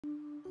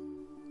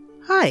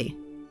Hi,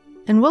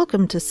 and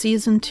welcome to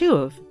Season 2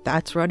 of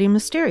That's Ruddy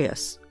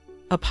Mysterious,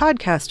 a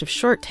podcast of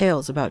short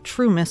tales about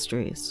true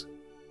mysteries.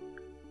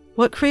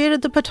 What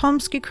created the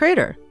Potomsky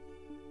Crater?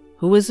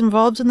 Who was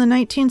involved in the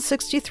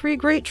 1963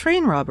 Great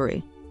Train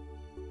Robbery?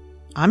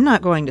 I'm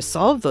not going to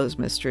solve those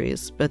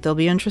mysteries, but they'll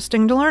be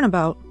interesting to learn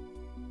about.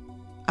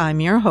 I'm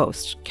your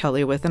host,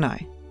 Kelly with an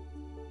I.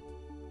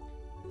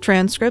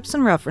 Transcripts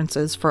and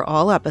references for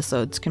all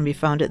episodes can be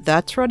found at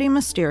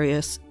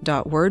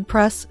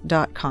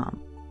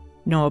that'sruddymysterious.wordpress.com.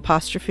 No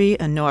apostrophe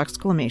and no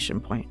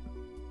exclamation point.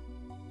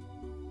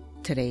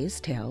 Today's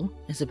tale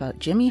is about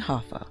Jimmy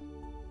Hoffa.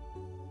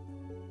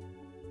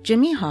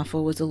 Jimmy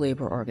Hoffa was a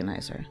labor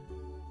organizer.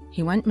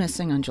 He went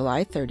missing on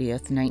July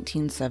 30th,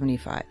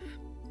 1975.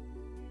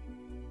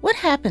 What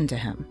happened to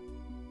him?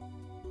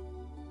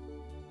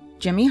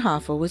 Jimmy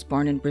Hoffa was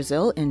born in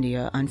Brazil,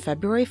 India on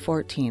February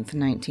 14th,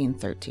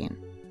 1913.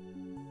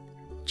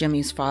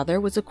 Jimmy's father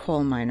was a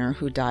coal miner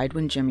who died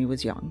when Jimmy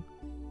was young.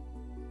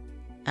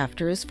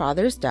 After his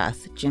father's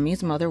death,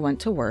 Jimmy's mother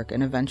went to work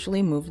and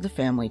eventually moved the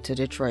family to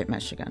Detroit,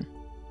 Michigan.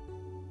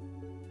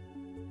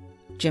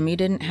 Jimmy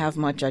didn't have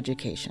much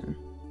education.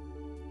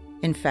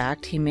 In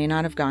fact, he may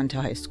not have gone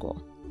to high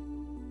school.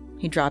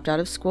 He dropped out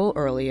of school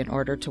early in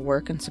order to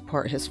work and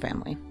support his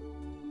family.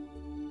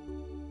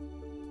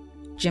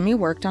 Jimmy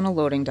worked on a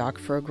loading dock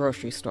for a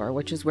grocery store,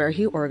 which is where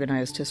he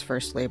organized his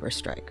first labor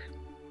strike.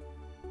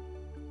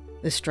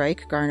 The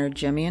strike garnered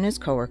Jimmy and his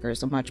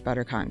coworkers a much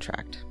better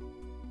contract.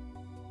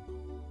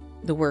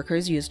 The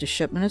workers used a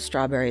shipment of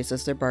strawberries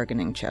as their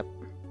bargaining chip.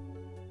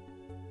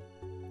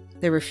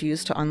 They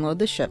refused to unload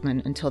the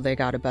shipment until they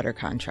got a better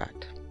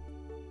contract.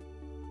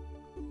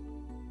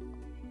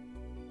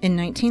 In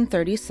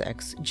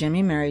 1936,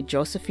 Jimmy married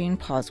Josephine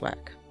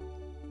Poswack.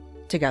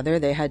 Together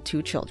they had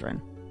 2 children,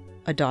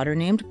 a daughter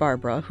named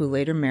Barbara, who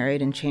later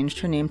married and changed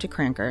her name to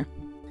Cranker,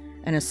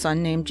 and a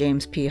son named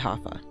James P.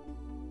 Hoffa.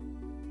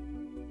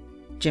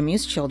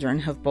 Jimmy's children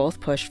have both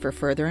pushed for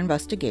further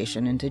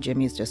investigation into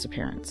Jimmy's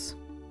disappearance.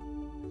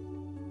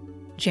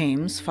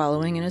 James,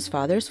 following in his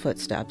father's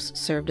footsteps,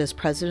 served as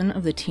president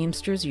of the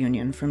Teamsters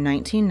Union from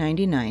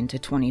 1999 to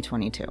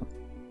 2022.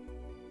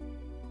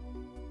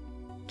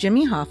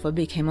 Jimmy Hoffa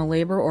became a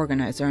labor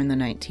organizer in the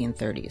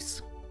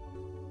 1930s.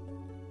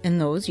 In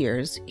those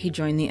years, he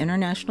joined the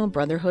International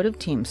Brotherhood of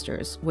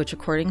Teamsters, which,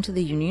 according to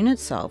the union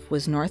itself,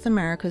 was North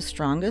America's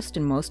strongest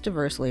and most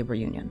diverse labor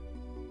union.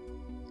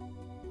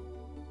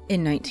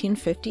 In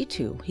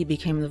 1952, he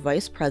became the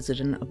vice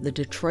president of the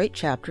Detroit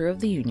chapter of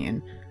the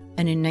union,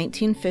 and in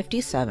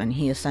 1957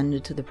 he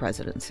ascended to the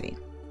presidency.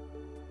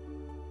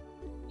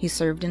 He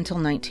served until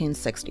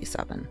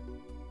 1967.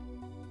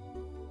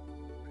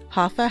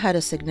 Hoffa had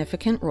a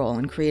significant role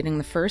in creating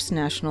the first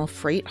national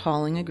freight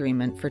hauling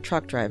agreement for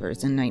truck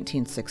drivers in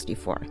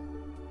 1964.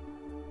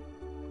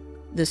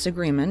 This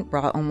agreement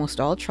brought almost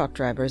all truck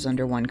drivers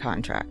under one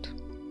contract.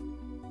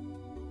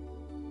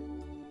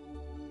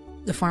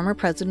 The former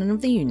president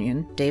of the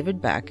union,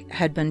 David Beck,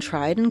 had been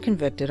tried and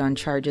convicted on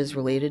charges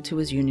related to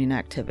his union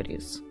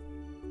activities.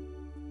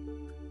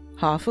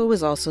 Hoffa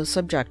was also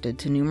subjected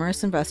to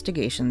numerous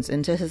investigations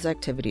into his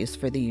activities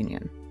for the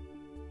union.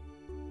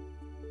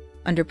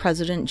 Under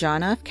President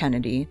John F.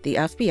 Kennedy, the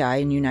FBI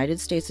and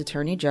United States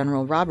Attorney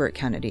General Robert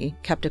Kennedy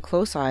kept a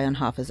close eye on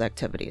Hoffa's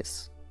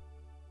activities.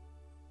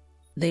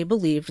 They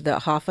believed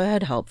that Hoffa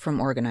had help from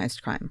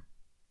organized crime.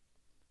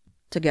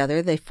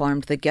 Together, they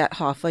formed the Get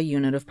Hoffa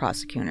unit of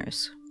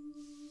prosecutors.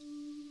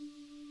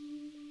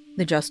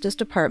 The Justice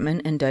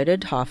Department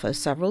indicted Hoffa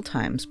several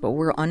times, but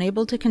were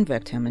unable to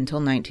convict him until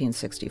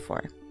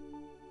 1964.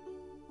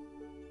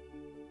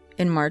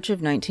 In March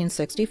of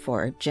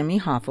 1964, Jimmy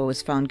Hoffa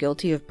was found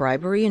guilty of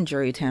bribery and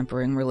jury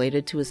tampering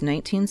related to his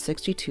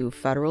 1962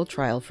 federal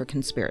trial for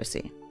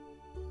conspiracy.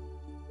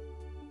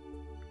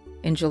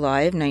 In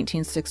July of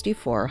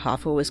 1964,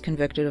 Hoffa was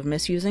convicted of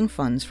misusing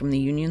funds from the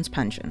union's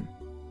pension.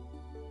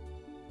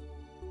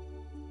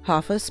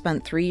 Hoffa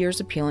spent 3 years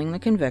appealing the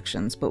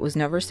convictions, but was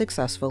never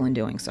successful in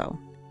doing so.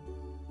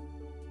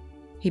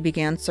 He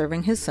began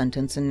serving his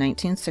sentence in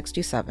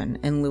 1967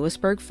 in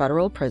Lewisburg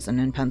Federal Prison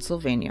in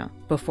Pennsylvania,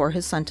 before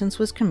his sentence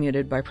was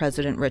commuted by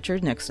President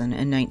Richard Nixon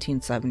in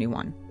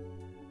 1971.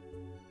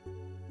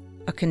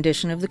 A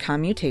condition of the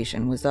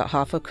commutation was that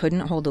Hoffa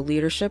couldn't hold a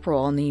leadership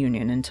role in the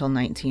union until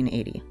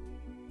 1980.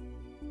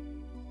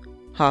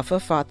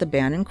 Hoffa fought the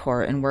ban in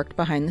court and worked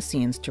behind the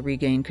scenes to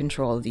regain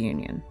control of the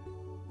union.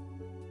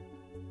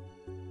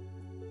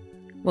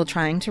 While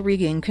trying to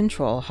regain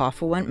control,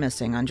 Hoffa went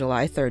missing on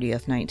July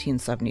 30th,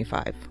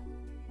 1975.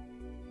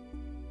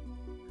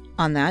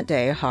 On that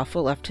day,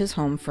 Hoffa left his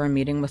home for a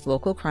meeting with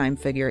local crime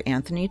figure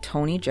Anthony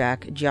Tony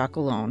Jack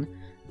Giacalone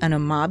and a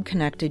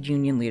mob-connected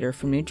union leader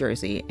from New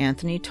Jersey,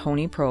 Anthony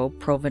Tony Pro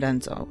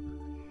Providenzo,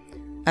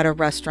 at a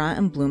restaurant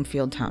in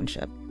Bloomfield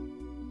Township.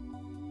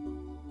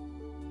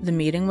 The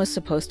meeting was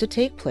supposed to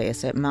take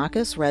place at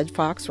Macca's Red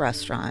Fox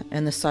restaurant,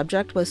 and the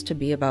subject was to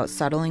be about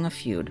settling a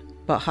feud,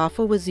 but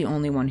Hoffa was the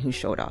only one who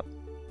showed up.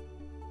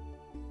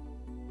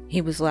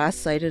 He was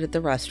last sighted at the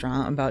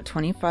restaurant about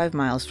 25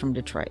 miles from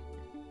Detroit.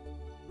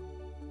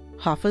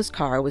 Hoffa's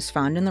car was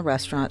found in the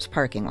restaurant's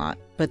parking lot,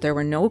 but there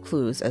were no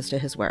clues as to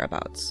his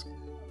whereabouts.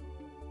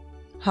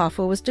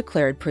 Hoffa was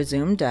declared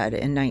presumed dead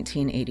in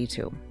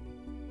 1982.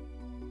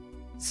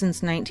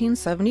 Since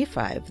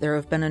 1975, there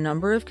have been a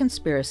number of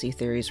conspiracy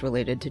theories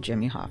related to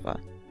Jimmy Hoffa.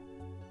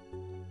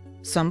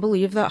 Some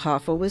believe that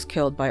Hoffa was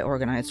killed by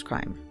organized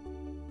crime.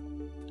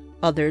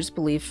 Others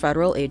believe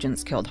federal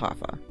agents killed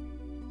Hoffa.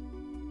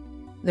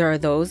 There are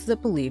those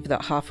that believe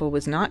that Hoffa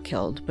was not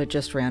killed but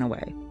just ran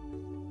away.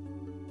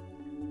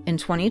 In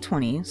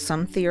 2020,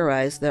 some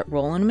theorized that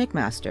Roland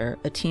McMaster,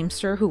 a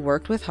teamster who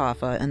worked with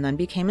Hoffa and then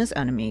became his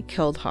enemy,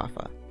 killed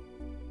Hoffa.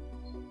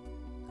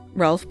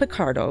 Ralph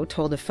Picardo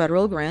told a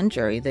federal grand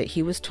jury that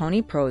he was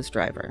Tony Pro's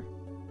driver.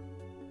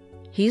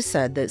 He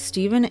said that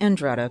Steven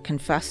Andretta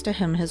confessed to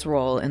him his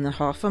role in the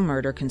Hoffa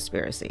murder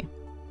conspiracy.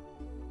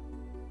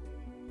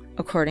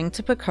 According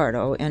to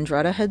Picardo,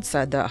 Andretta had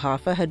said that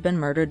Hoffa had been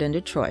murdered in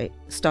Detroit,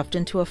 stuffed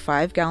into a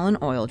 5-gallon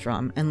oil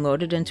drum, and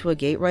loaded into a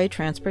Gateway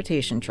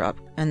transportation truck,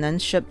 and then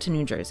shipped to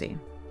New Jersey.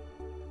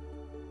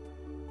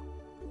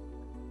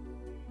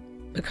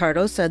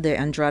 Picardo said that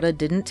Andretta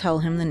didn't tell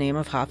him the name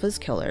of Hoffa's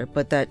killer,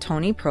 but that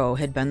Tony Pro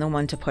had been the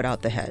one to put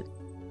out the hit.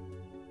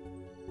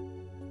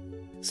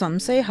 Some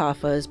say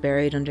Hoffa is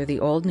buried under the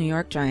old New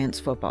York Giants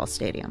football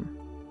stadium.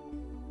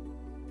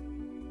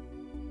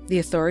 The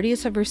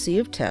authorities have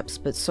received tips,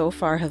 but so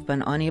far have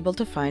been unable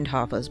to find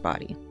Hoffa's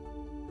body.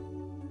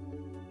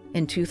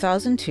 In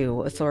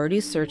 2002,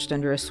 authorities searched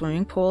under a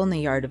swimming pool in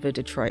the yard of a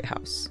Detroit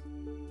house.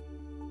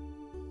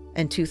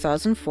 In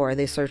 2004,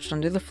 they searched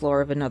under the floor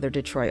of another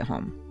Detroit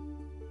home.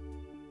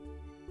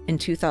 In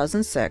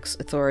 2006,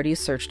 authorities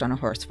searched on a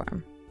horse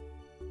farm.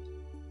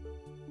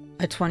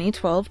 A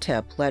 2012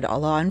 tip led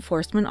law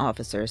enforcement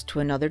officers to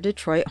another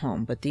Detroit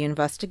home, but the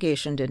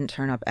investigation didn't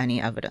turn up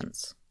any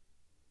evidence.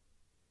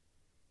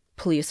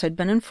 Police had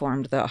been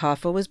informed that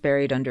Hoffa was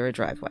buried under a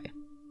driveway.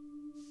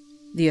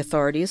 The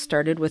authorities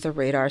started with a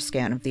radar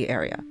scan of the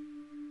area.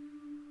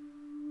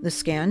 The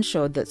scan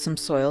showed that some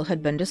soil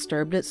had been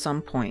disturbed at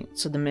some point,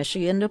 so the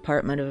Michigan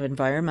Department of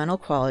Environmental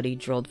Quality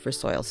drilled for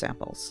soil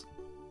samples.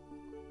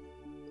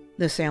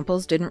 The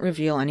samples didn't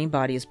reveal any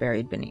bodies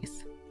buried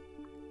beneath.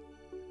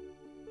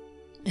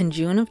 In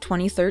June of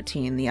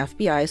 2013, the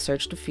FBI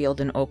searched a field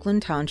in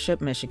Oakland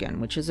Township,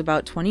 Michigan, which is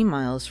about 20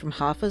 miles from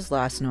Hoffa's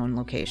last known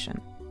location.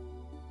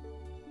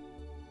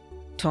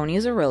 Tony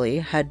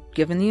Zerilli had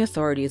given the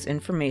authorities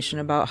information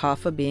about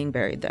Hoffa being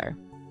buried there.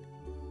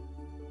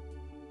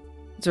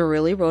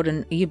 Zerilli wrote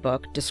an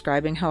e-book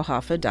describing how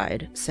Hoffa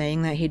died,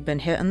 saying that he'd been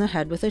hit in the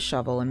head with a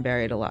shovel and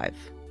buried alive.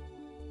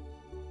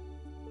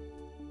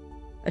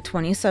 A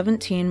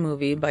 2017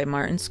 movie by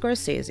Martin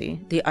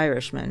Scorsese, The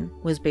Irishman,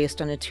 was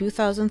based on a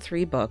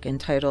 2003 book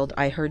entitled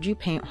I Heard You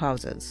Paint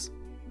Houses.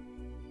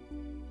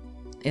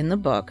 In the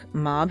book,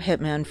 mob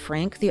hitman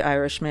Frank the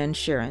Irishman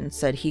Sheeran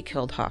said he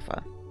killed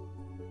Hoffa.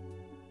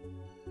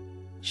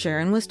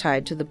 Sheeran was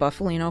tied to the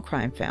Buffalino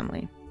crime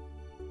family.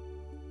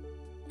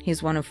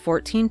 He's one of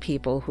 14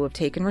 people who have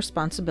taken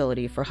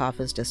responsibility for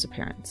Hoffa's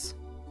disappearance.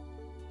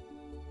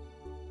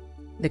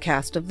 The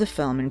cast of the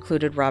film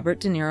included Robert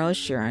De Niro as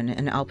Sheeran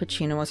and Al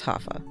Pacino as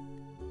Hoffa.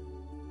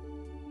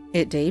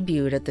 It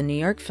debuted at the New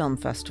York Film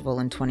Festival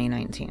in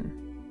 2019.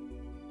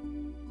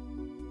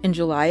 In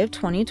July of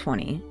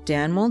 2020,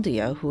 Dan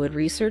Moldia, who had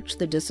researched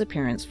the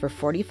disappearance for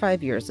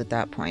 45 years at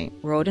that point,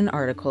 wrote an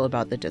article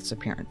about the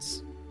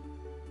disappearance.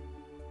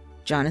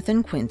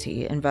 Jonathan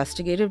Quinty,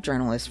 investigative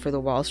journalist for the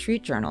Wall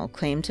Street Journal,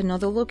 claimed to know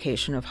the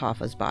location of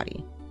Hoffa's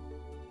body.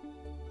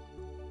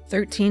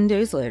 13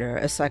 days later,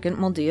 a second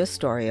Moldia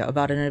story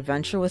about an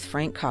adventure with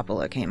Frank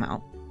Coppola came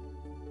out.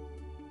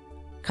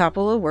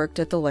 Coppola worked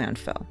at the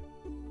landfill.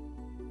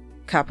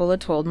 Coppola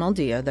told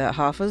Moldia that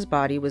Hoffa's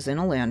body was in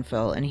a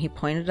landfill, and he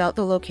pointed out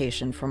the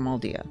location for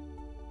Moldia.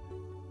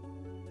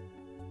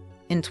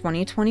 In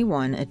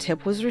 2021, a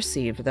tip was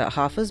received that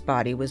Hoffa's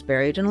body was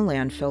buried in a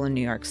landfill in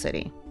New York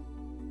City.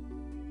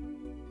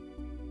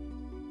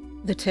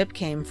 The tip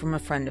came from a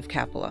friend of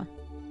Coppola.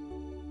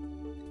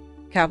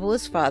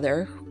 Coppola's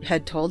father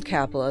had told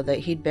Coppola that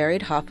he'd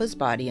buried Hoffa's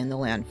body in the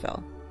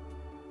landfill.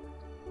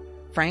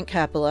 Frank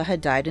Coppola had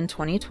died in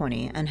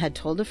 2020 and had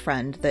told a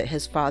friend that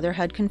his father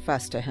had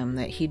confessed to him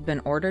that he'd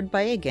been ordered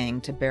by a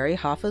gang to bury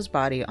Hoffa's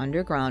body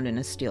underground in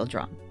a steel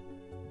drum.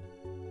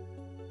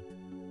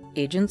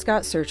 Agents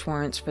got search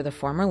warrants for the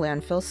former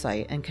landfill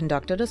site and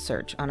conducted a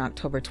search on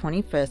October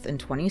 25th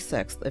and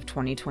 26th of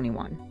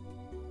 2021.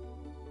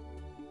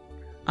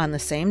 On the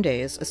same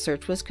days, a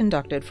search was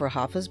conducted for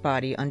Hoffa's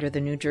body under the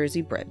New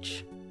Jersey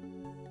Bridge.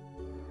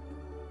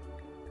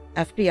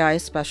 FBI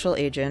Special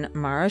Agent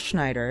Mara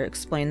Schneider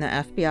explained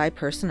that FBI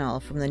personnel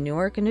from the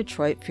Newark and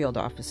Detroit field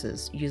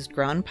offices used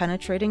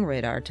ground-penetrating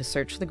radar to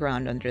search the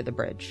ground under the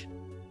bridge.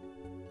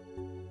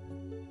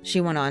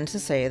 She went on to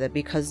say that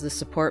because the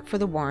support for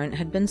the warrant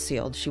had been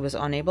sealed, she was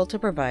unable to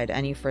provide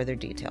any further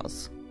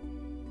details.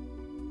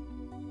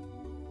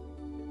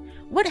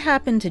 What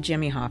happened to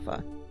Jimmy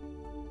Hoffa?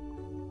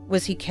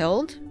 Was he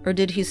killed, or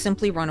did he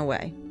simply run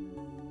away?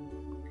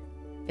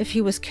 If he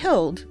was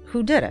killed,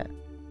 who did it?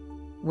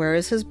 Where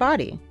is his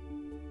body?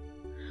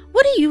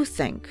 do you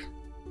think?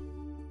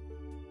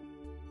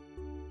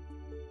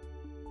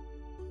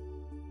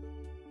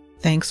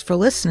 Thanks for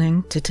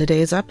listening to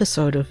today's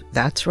episode of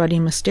That's Ruddy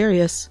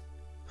Mysterious.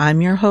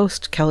 I'm your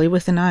host, Kelly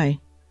with an I.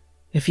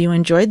 If you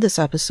enjoyed this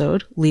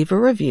episode, leave a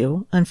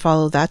review and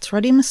follow That's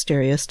Ruddy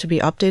Mysterious to be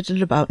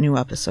updated about new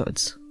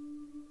episodes.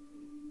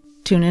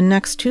 Tune in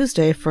next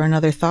Tuesday for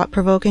another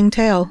thought-provoking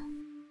tale.